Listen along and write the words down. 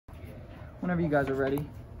Whenever you guys are ready.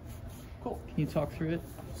 Cool. Can you talk through it?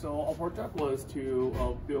 So our project was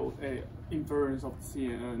to build a inference of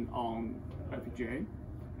CNN on FPGA,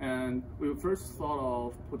 and we first thought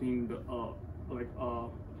of putting the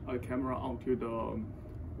a camera onto the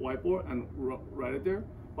whiteboard and write it there.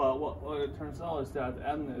 But what it turns out is that the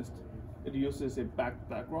MNIST, it uses a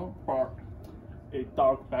background or a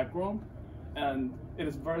dark background, and it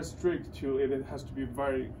is very strict to it. It has to be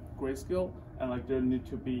very grayscale, and like there need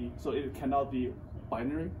to be, so it cannot be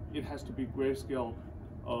binary. It has to be grayscale,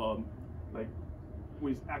 like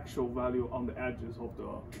with actual value on the edges of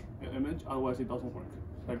the image. Otherwise, it doesn't work.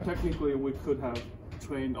 Like technically, we could have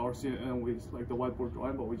trained our CNN with like the whiteboard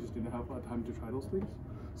drawing, but we just didn't have time to try those things.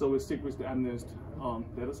 So we stick with the MNIST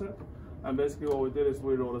dataset. And basically, what we did is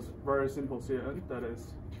we wrote a very simple CNN that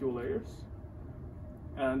is 2 layers.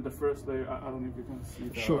 And the first layer, I don't know if you can see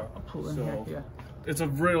that. Sure, I'll pull in here. Yeah. It's a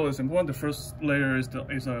really simple one. The first layer is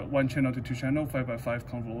a 1 channel to 2 channel 5x5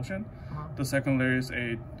 convolution. The second layer is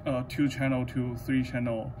a 2 channel to 3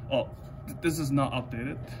 channel. Oh, this is not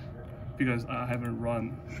updated because I haven't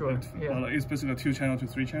run. Sure. It. Yeah. It's basically a 2 channel to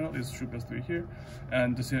 3 channel. It's 3x3 here,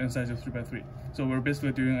 and the CNN size is 3x3. So we're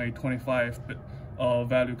basically doing a 25-bit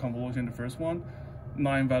value convolution the first one,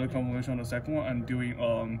 9 value convolution on the second one, and doing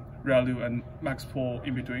ReLU and max pull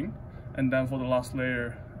in between. And then for the last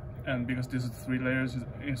layer, and because this is 3 layers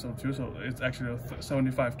instead of 2, so it's actually a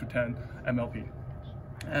 75 to 10 MLP.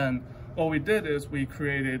 And what we did is we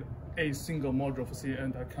created a single module for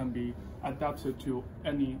CNN that can be adapted to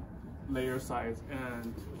any layer size,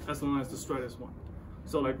 and as long as the stride is 1.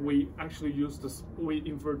 So like we actually use this, we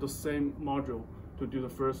invert the same module to do the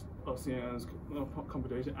first CNN's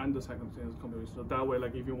computation and the second CNN's computation. So that way,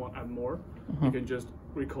 like if you want to add more, you can just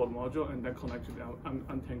recode module and then connect to the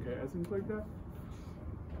M10K, I think, like that.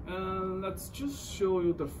 And let's just show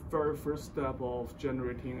you the very first step of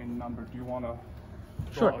generating a number. Do you want to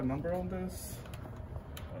draw a number on this?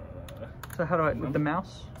 So how do I, with the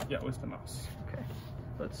mouse? Yeah, with the mouse. Okay,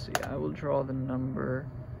 let's see, I will draw the number,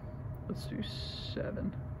 let's do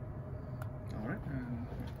 7. All right, and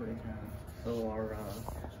we can. So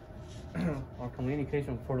our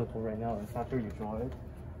communication protocol right now is after you draw it,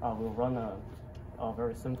 we'll run a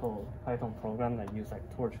very simple Python program that uses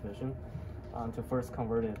like torch vision to first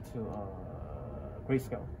convert it to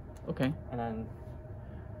grayscale. Okay. And then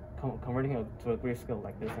converting it to a grayscale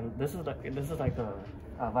like this, and this is like a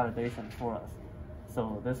validation for us.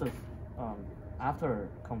 So this is after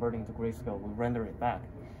converting to grayscale, we render it back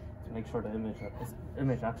to make sure the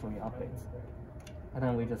image actually updates. And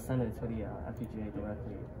then we just send it to the FPGA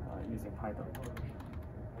directly using Python.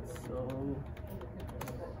 So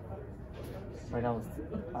right now it's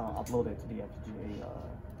uploaded to the FPGA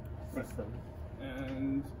system.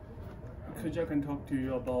 And Kejia can talk to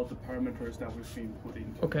you about the parameters that we've been put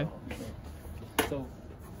into. Okay. So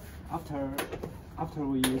after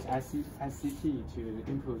we use SCT to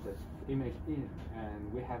input the image in,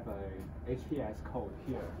 and we have a HPS code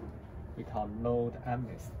here we call load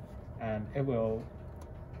MNIST, and it will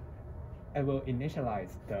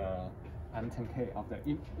initialize the M10K of the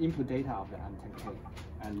input data of the M10K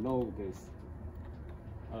and load this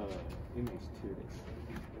image to this.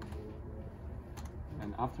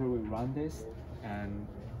 And after we run this, and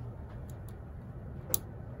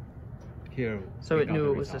here. So it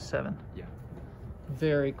knew it was a 7. Yeah.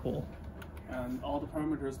 Very cool. And all the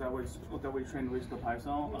parameters that we trained with the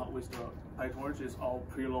Python, with the PyTorch, is all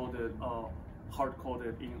preloaded,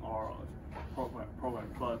 hard-coded in our program.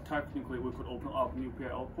 But technically, we could open up new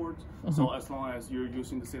PIL ports. So as long as you're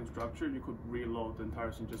using the same structure, you could reload the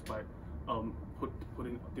entire thing just by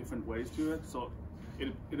putting different ways to it. So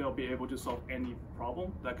it'll be able to solve any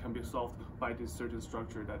problem that can be solved by this certain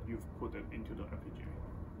structure that you've put it into the FPGA.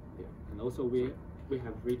 Yeah, and also we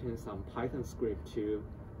have written some Python script to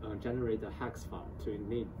generate the hex file to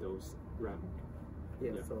init those RAM.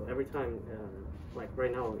 Yeah, so every time, like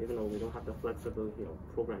right now, even though we don't have the flexibility of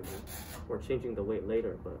programming, we're changing the weight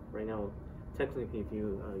later, but right now, technically, if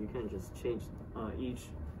you can just change each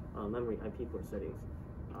memory IP port settings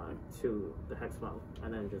to the hex file,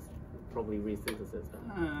 and then just probably resynthesis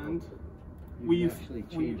them. And we actually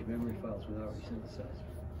change memory files without resynthesizer.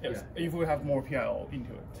 Yes, if we have more PIL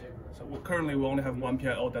into it. So currently we only have 1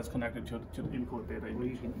 PIL that's connected to the input data. Well,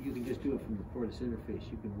 you can just do it from the Portis interface.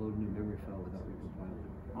 You can load a new memory file without recompiling.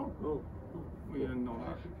 Oh, we didn't know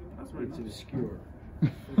that. That's very It's nice. obscure.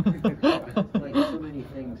 Like so many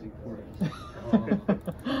things in Portis.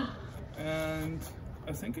 And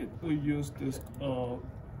I think we used this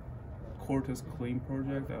report is clean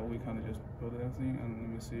project that we kind of just build everything, and let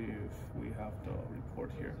me see if we have the report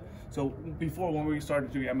here. So before, when we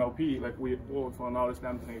started doing MLP, like we found out is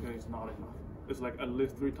laminated is not enough. It's like at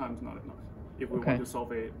least 3 times not enough if we want to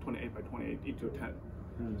solve a 28 by 28 into 10.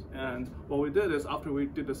 And what we did is after we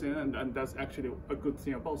did the CNN, and that's actually a good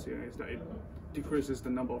thing about CNN is that it decreases the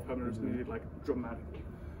number of parameters needed like dramatically.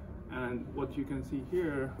 And what you can see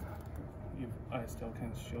here, if I still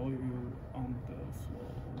can show you on the flow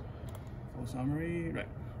summary, right?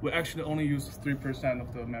 We actually only use 3%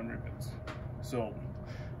 of the memory bits, so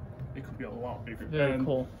it could be a lot bigger. Very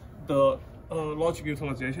cool. The logic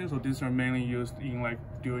utilization, so these are mainly used in like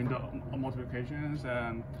doing the multiplications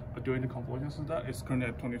and doing the convolutions and that. It's currently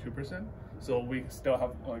at 22%. So we still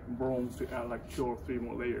have like room to add like 2 or 3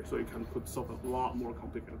 more layers, so you can solve a lot more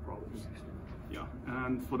complicated problems. Yeah,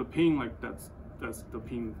 and for the pin, like that's the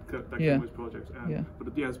pin that came with projects. And for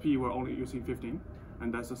the DSP, we're only using 15,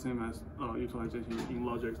 and that's the same as utilization in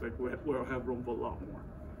logics. Like we'll have room for a lot more.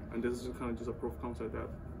 And this is kind of just a proof of concept that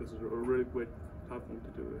this is a really great platform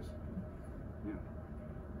to do this. Yeah.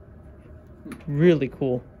 Really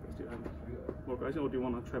cool. More questions, or do you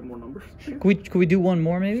want to try more numbers? Could we do one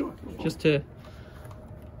more maybe? Sure, just to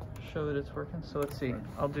show that it's working. So let's see.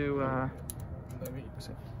 I'll do. Let me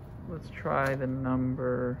see. Let's try the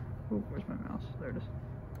number. Ooh, where's my mouse? There it is.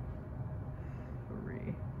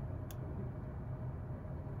 3.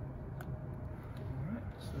 Alright,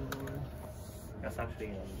 so That's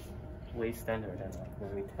actually way standard than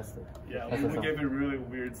when we tested. yeah, we gave it really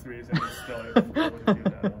weird 3s and it's still able to do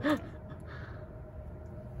that.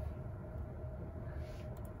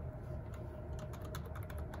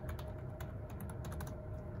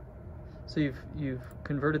 So you've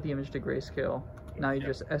converted the image to grayscale. Now you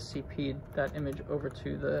just SCP'd that image over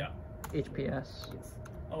to the HPS. Yes.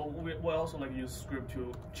 Oh, we also like use script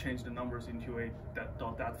to change the numbers into a that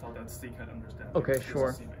file that C can understand. Okay, It's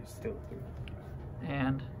sure. Still 3.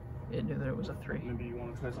 And it knew that it was a 3. Maybe you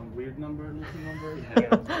want to try some weird looking numbers.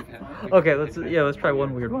 Okay, let's try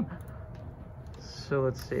one weird one. So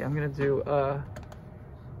let's see. I'm gonna do how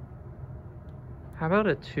about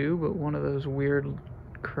a 2, but one of those weird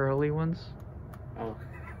curly ones? Oh.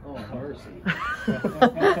 Oh, mercy.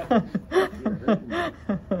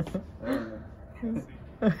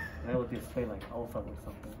 That would display like alpha or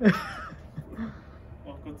something.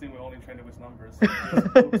 Well, good thing we only trained it with numbers. So it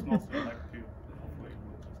just looks mostly like 2. Hopefully.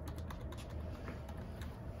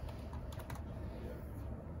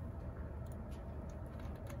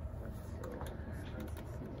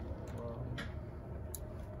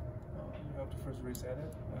 You have to first reset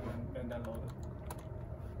it and then load it.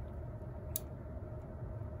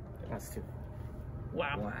 That's 2.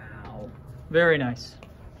 Wow. Very nice.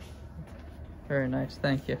 Very nice.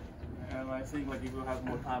 Thank you. And I think like if we have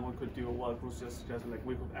more time, we could do what Bruce just suggested. Like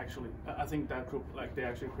we could actually, I think that group like they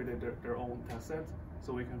actually created their own test set,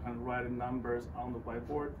 so we can kind of write the numbers on the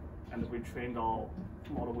whiteboard, and if we trained our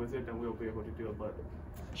model with it, then we'll be able to do it. But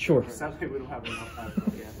Sure. sadly, we don't have enough time for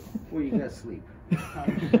the end. Well, you gotta sleep. Or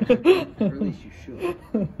at least you should.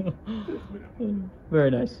 Very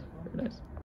nice.